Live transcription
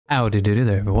Howdy doody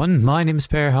there, everyone. My name is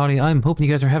Pear. Howdy. I'm hoping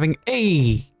you guys are having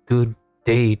a good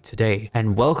day today.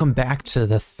 And welcome back to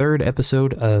the third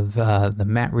episode of the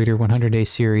Matt Reader 100 Day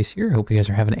series here. Hope you guys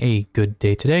are having a good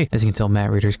day today. As you can tell, Matt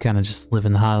Reader's kind of just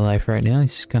living the high life right now.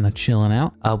 He's just kind of chilling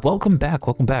out. Welcome back.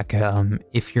 Welcome back.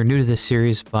 If you're new to this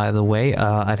series, by the way,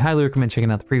 I'd highly recommend checking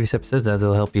out the previous episodes as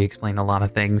it'll help you explain a lot of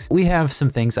things. We have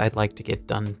some things I'd like to get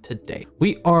done today.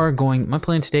 My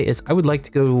plan today is I would like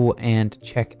to go and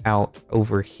check out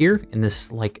over here in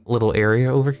this like little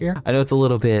area over here. I know it's a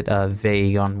little bit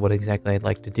vague on what exactly I'd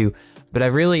like to do, but I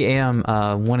really am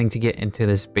wanting to get into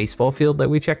this baseball field that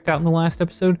we checked out in the last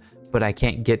episode, but I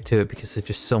can't get to it because there's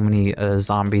just so many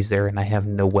zombies there and I have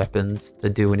no weapons to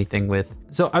do anything with.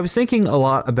 So I was thinking a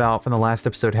lot about from the last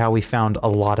episode how we found a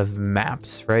lot of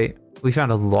maps, right? We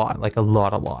found a lot, like a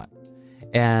lot.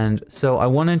 And so I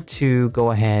wanted to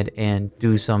go ahead and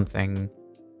do something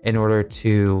in order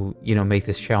to, you know, make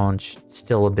this challenge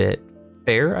still a bit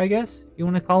fair, I guess you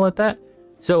want to call it that.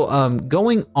 So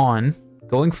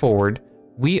going forward,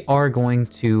 we are going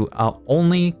to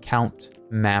only count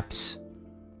maps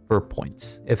for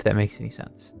points, if that makes any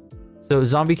sense. So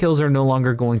zombie kills are no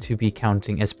longer going to be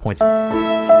counting as points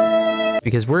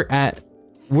because we're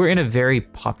in a very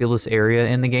populous area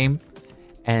in the game.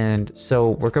 And so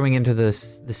we're coming into the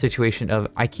situation of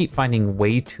I keep finding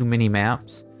way too many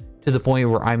maps to the point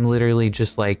where I'm literally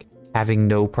just like having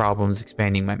no problems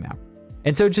expanding my map.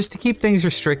 And so just to keep things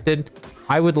restricted,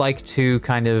 I would like to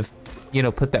kind of, you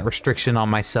know, put that restriction on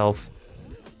myself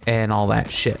and all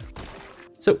that shit.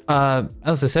 So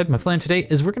as I said, my plan today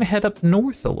is we're going to head up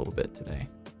north a little bit today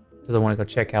because I want to go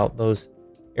check out those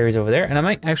areas over there. And I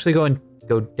might actually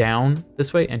go down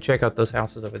this way and check out those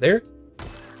houses over there.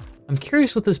 I'm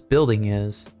curious what this building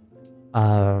is,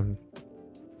 because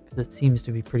it seems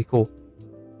to be pretty cool.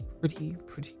 Pretty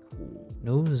cool.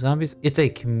 No zombies. It's a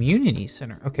community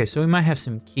center. Okay, so we might have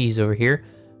some keys over here.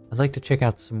 I'd like to check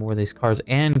out some more of these cars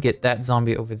and get that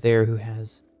zombie over there who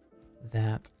has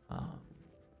that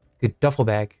good duffel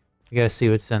bag. We gotta see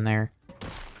what's in there.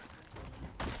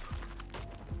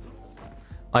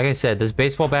 Like I said, this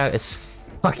baseball bat is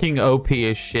fucking OP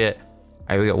as shit. All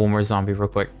right, we got one more zombie real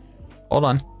quick. Hold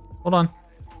on.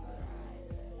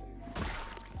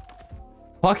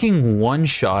 Fucking one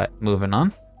shot. Moving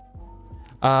on.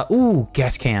 Ooh,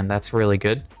 gas can. That's really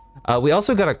good. We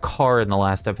also got a car in the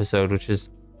last episode, which is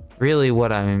really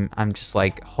what I'm just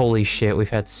like, holy shit, we've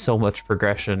had so much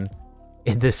progression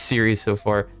in this series so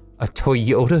far. A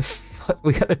Toyota,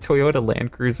 we got a Toyota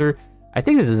Land Cruiser. I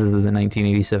think this is the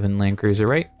 1987 Land Cruiser,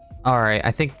 right? All right,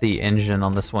 I think the engine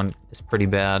on this one is pretty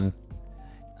bad.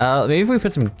 Maybe if we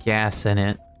put some gas in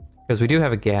it, because we do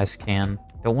have a gas can.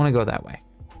 Don't want to go that way.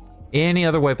 Any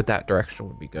other way but that direction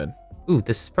would be good. Ooh,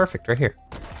 this is perfect right here.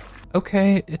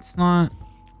 Okay, it's not...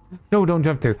 No, don't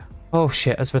jump through. Oh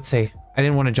shit, I was about to say, I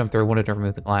didn't want to jump through. I wanted to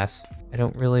remove the glass. I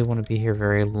don't really want to be here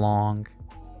very long.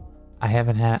 I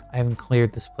haven't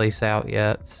cleared this place out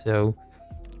yet, so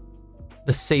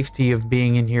the safety of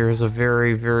being in here is a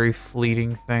very, very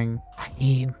fleeting thing. I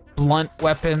need blunt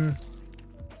weapon.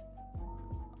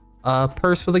 A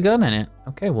purse with a gun in it.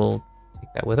 Okay, we'll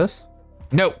take that with us.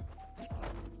 Nope.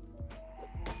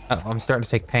 Oh, I'm starting to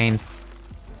take pain.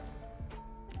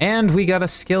 And we got a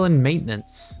skill in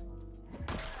maintenance.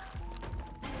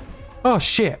 Oh,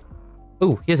 shit.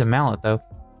 Ooh, he has a mallet, though.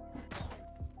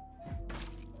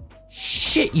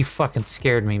 Shit, you fucking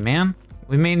scared me, man.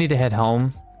 We may need to head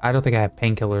home. I don't think I have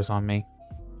painkillers on me.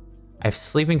 I have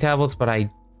sleeping tablets, but I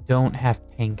don't have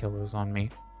painkillers on me,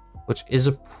 which is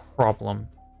a problem.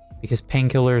 Because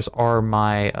painkillers are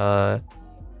my,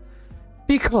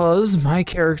 because my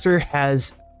character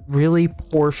has really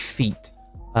poor feet.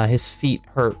 His feet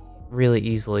hurt really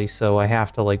easily, so I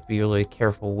have to like be really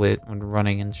careful with when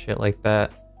running and shit like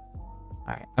that.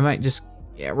 Alright, I might just,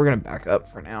 yeah, we're gonna back up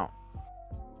for now.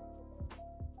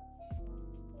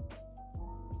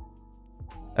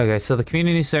 Okay, so the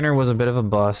community center was a bit of a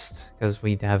bust, because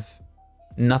we have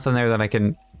nothing there that I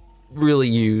can really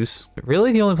use. But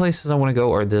really the only places I want to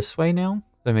go are this way now.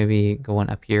 So maybe going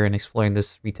up here and exploring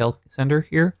this retail center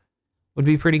here would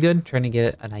be pretty good. Trying to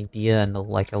get an idea and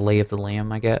like a lay of the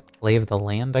land, I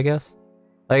guess.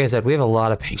 Like I said, we have a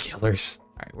lot of painkillers. All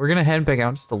right, we're gonna head back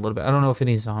out just a little bit. I don't know if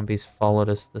any zombies followed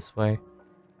us this way.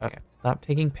 Okay, stop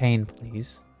taking pain,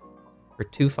 please. For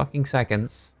 2 fucking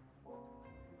seconds.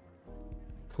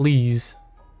 Please.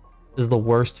 This is the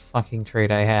worst fucking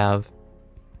trait I have.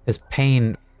 Is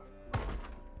pain.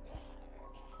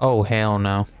 Oh, hell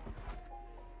no.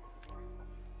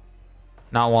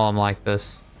 Not while I'm like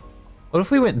this. What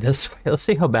if we went this way? Let's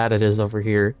see how bad it is over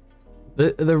here.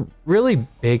 The really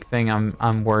big thing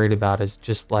I'm worried about is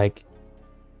just like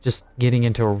just getting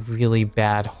into a really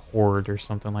bad horde or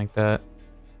something like that.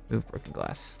 Move broken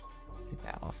glass. Get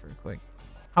that off real quick.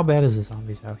 How bad is the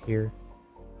zombies out here?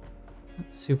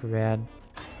 Not super bad.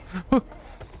 And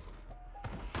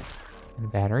a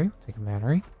battery. Take a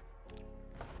battery.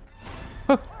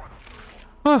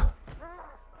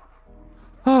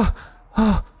 Oh,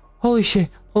 holy shit.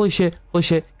 Holy shit. Holy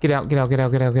shit. Get out. Get out. Get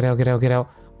out. Get out. Get out. Get out. Get out.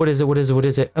 What is it? What is it? What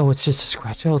is it? Oh, it's just a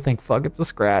scratch. Oh, thank fuck. It's a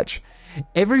scratch.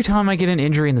 Every time I get an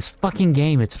injury in this fucking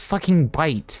game, it's a fucking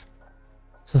bite.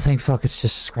 So thank fuck it's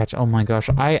just a scratch. Oh my gosh.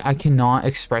 I cannot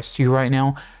express to you right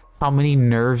now how many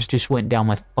nerves just went down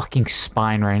my fucking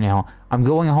spine right now. I'm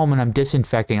going home and I'm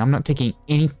disinfecting. I'm not taking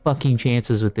any fucking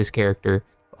chances with this character.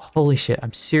 Holy shit.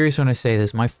 I'm serious when I say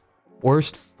this. My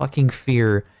worst fucking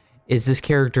fear is this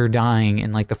character dying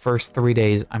in like the first 3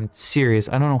 days. I'm serious.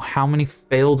 I don't know how many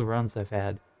failed runs I've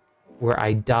had where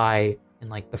I die in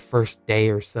like the first day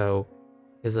or so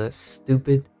because of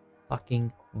stupid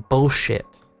fucking bullshit.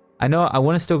 I know I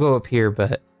want to still go up here, but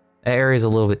that area is a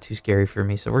little bit too scary for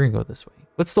me, so we're gonna go this way.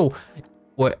 What's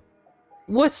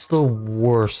the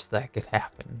worst that could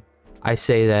happen? I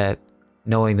say that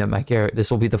knowing that my character,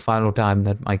 this will be the final time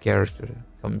that my character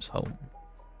comes home.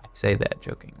 I say that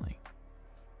jokingly,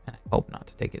 and I hope not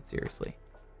to take it seriously.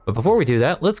 But before we do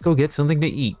that, let's go get something to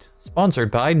eat.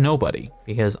 Sponsored by nobody,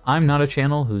 because I'm not a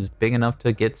channel who's big enough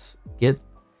to get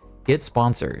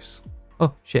sponsors.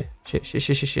 Oh shit.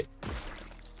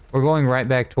 We're going right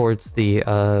back towards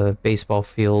the baseball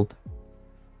field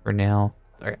for now.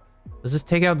 Alright. Let's just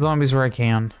take out zombies where I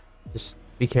can. Just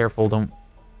be careful, don't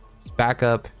just back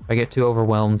up if I get too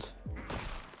overwhelmed.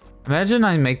 Imagine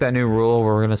I make that new rule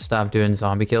where we're gonna stop doing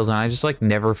zombie kills and I just like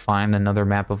never find another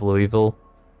map of Louisville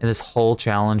and this whole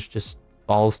challenge just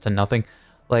falls to nothing.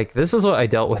 Like, this is what I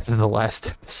dealt with in the last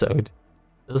episode.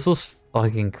 This was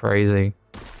fucking crazy.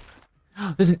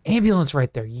 There's an ambulance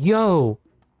right there. Yo!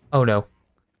 Oh no.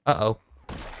 Uh-oh.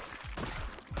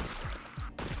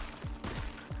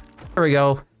 There we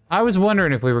go. I was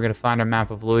wondering if we were gonna find a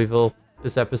map of Louisville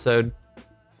this episode.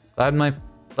 Glad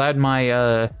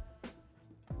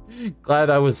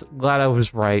I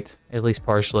was right, at least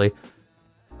partially.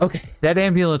 Okay, that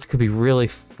ambulance could be really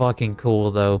fucking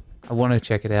cool though. I want to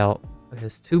check it out.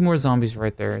 There's 2 more zombies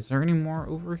right there. Is there any more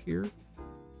over here?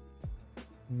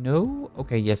 No?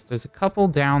 Okay, yes, there's a couple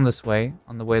down this way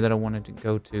on the way that I wanted to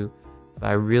go to. But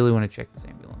I really want to check this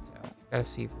ambulance out. Gotta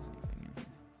see if there's anything in here.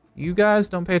 You guys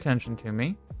don't pay attention to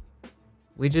me.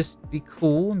 We just be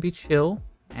cool and be chill,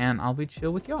 and I'll be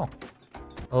chill with y'all.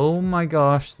 Oh my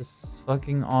gosh, this is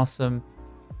fucking awesome.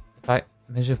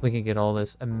 Imagine if we can get all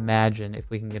this. Imagine if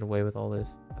we can get away with all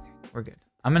this. Okay, we're good.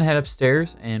 I'm gonna head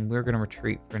upstairs, and we're gonna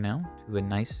retreat for now to a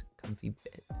nice, comfy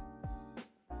bed.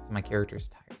 My character's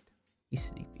tired. He's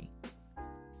sleepy.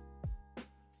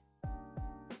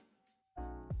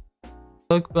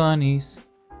 Look, bunnies.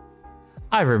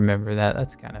 I remember that.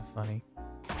 That's kind of funny.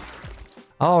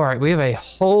 All right, we have a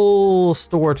whole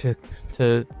store to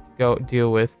go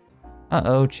deal with.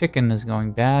 Uh-oh, chicken is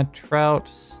going bad. Trout,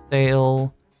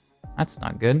 stale. That's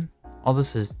not good. All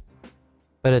this is...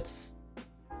 But it's...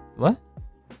 What?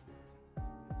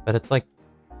 But it's like...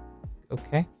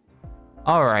 Okay.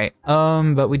 All right.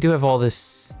 But we do have all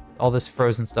this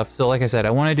frozen stuff. So like I said,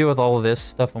 I want to deal with all of this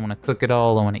stuff. I want to cook it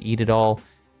all. I want to eat it all.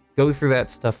 Go through that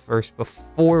stuff first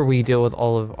before we deal with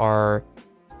all of our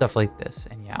stuff like this.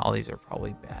 And yeah, all these are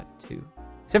probably bad too.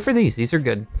 Except for these. These are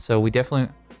good. So we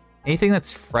definitely... Anything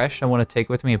that's fresh I want to take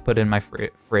with me and put in my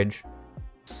fridge.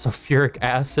 Sulfuric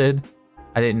acid.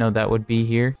 I didn't know that would be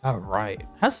here. All right.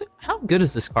 How good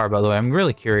is this car, by the way? I'm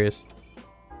really curious.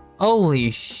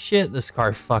 Holy shit, this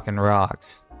car fucking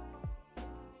rocks.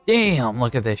 Damn,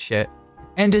 look at this shit.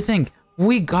 And to think,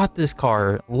 we got this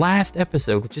car last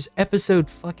episode, which is episode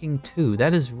fucking 2.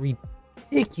 That is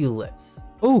ridiculous.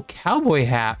 Oh, cowboy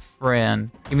hat,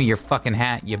 friend. Give me your fucking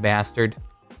hat, you bastard.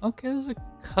 Okay, there's a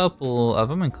couple of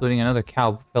them, including another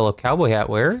fellow cowboy hat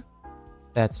wearer.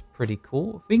 That's pretty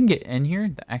cool. If we can get in here,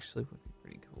 that actually would be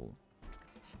pretty cool.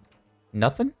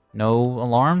 Nothing? No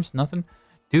alarms? Nothing?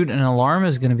 Dude, an alarm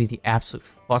is gonna be the absolute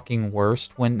fucking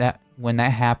worst. When that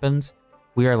happens,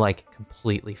 we are like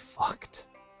completely fucked.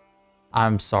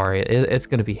 I'm sorry. It's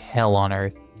gonna be hell on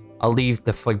earth. I'll leave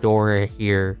the fedora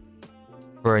here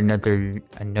for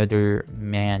another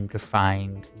man to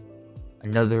find.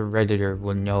 Another Redditor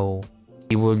will know.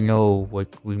 He will know what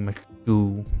we must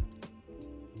do.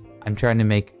 I'm trying to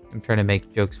make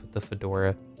jokes with the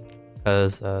fedora,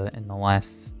 because in the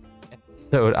last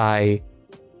episode I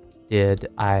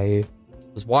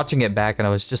was watching it back and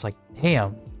I was just like,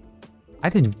 damn, I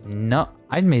didn't know.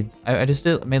 I just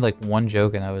made like one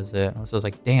joke and that was it. I was just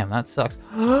like, damn, that sucks.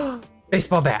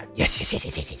 Baseball bat. Yes, yes, yes,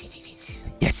 yes, yes, yes, yes,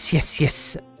 yes. Yes, yes,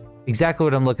 yes. Exactly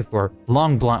what I'm looking for.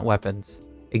 Long, blunt weapons.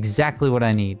 Exactly what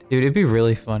I need. Dude, it'd be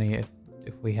really funny if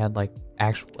we had, like,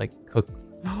 actual, like, cook.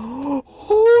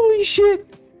 Holy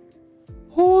shit!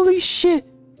 Holy shit!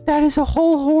 That is a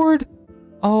whole horde!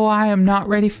 Oh, I am not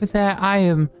ready for that. I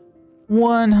am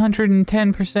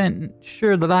 110%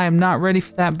 sure that I am not ready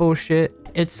for that bullshit.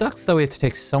 It sucks that we have to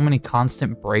take so many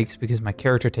constant breaks because my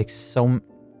character takes so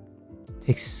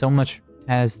much,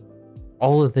 has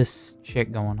all of this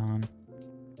shit going on.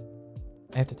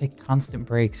 I have to take constant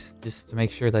breaks just to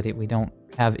make sure that we don't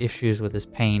have issues with his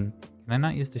pain. Can I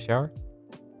not use the shower?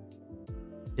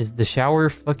 Is the shower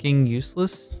fucking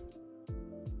useless?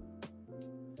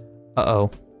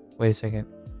 Uh-oh. Wait a second.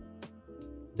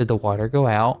 Did the water go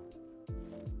out?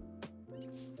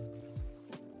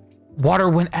 Water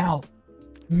went out.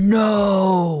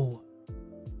 No!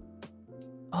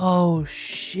 Oh,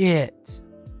 shit.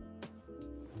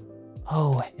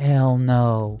 Oh, hell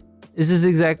no. This is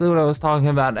exactly what I was talking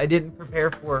about. I didn't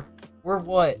prepare for. We're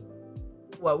what?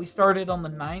 What, we started on the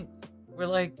 9th? We're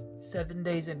like 7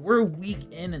 days in. We're a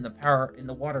week in and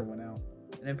the water went out.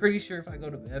 And I'm pretty sure if I go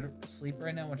to bed or sleep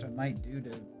right now, which I might do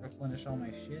to replenish all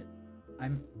my shit,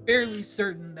 I'm fairly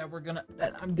certain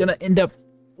that I'm gonna end up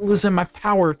losing my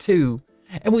power too.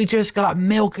 And we just got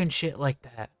milk and shit like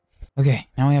that. Okay,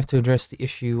 now we have to address the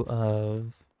issue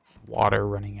of water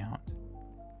running out.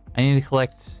 I need to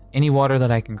collect any water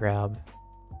that I can grab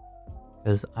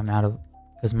because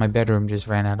because my bedroom just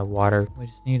ran out of water. We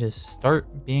just need to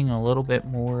start being a little bit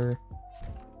more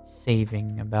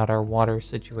saving about our water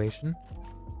situation.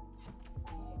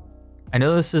 I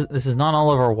know this is not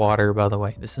all of our water, by the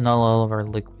way. This is not all of our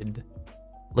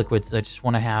liquids. I just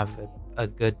want to have a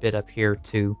good bit up here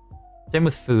too. Same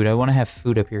with food. I want to have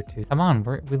food up here too. Come on,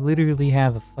 we literally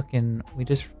have a fucking.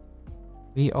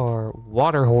 We are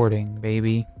water hoarding,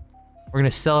 baby. We're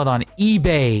gonna sell it on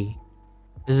eBay.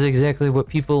 This is exactly what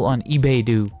people on eBay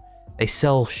do. They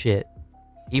sell shit.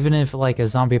 Even if like a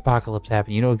zombie apocalypse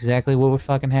happened, you know exactly what would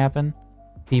fucking happen?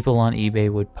 People on eBay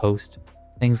would post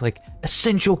things like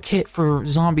essential kit for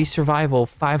zombie survival,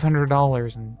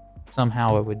 $500, and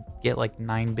somehow it would get like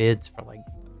 9 bids for like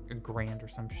 $1,000 or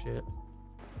some shit.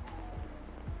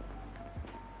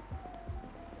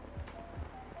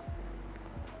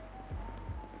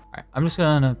 Alright, I'm just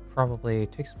gonna probably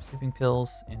take some sleeping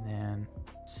pills and then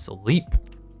sleep.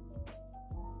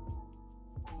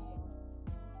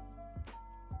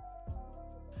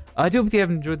 I do hope you have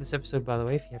enjoyed this episode, by the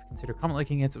way. If you have, consider comment,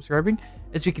 liking, and subscribing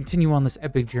as we continue on this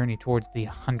epic journey towards the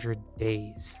 100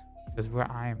 days. Because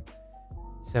where I am.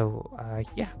 So,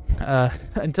 yeah.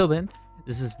 Until then,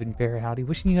 this has been Pear, howdy.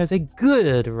 Wishing you guys a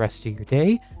good rest of your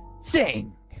day.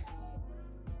 Saying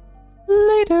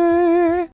later.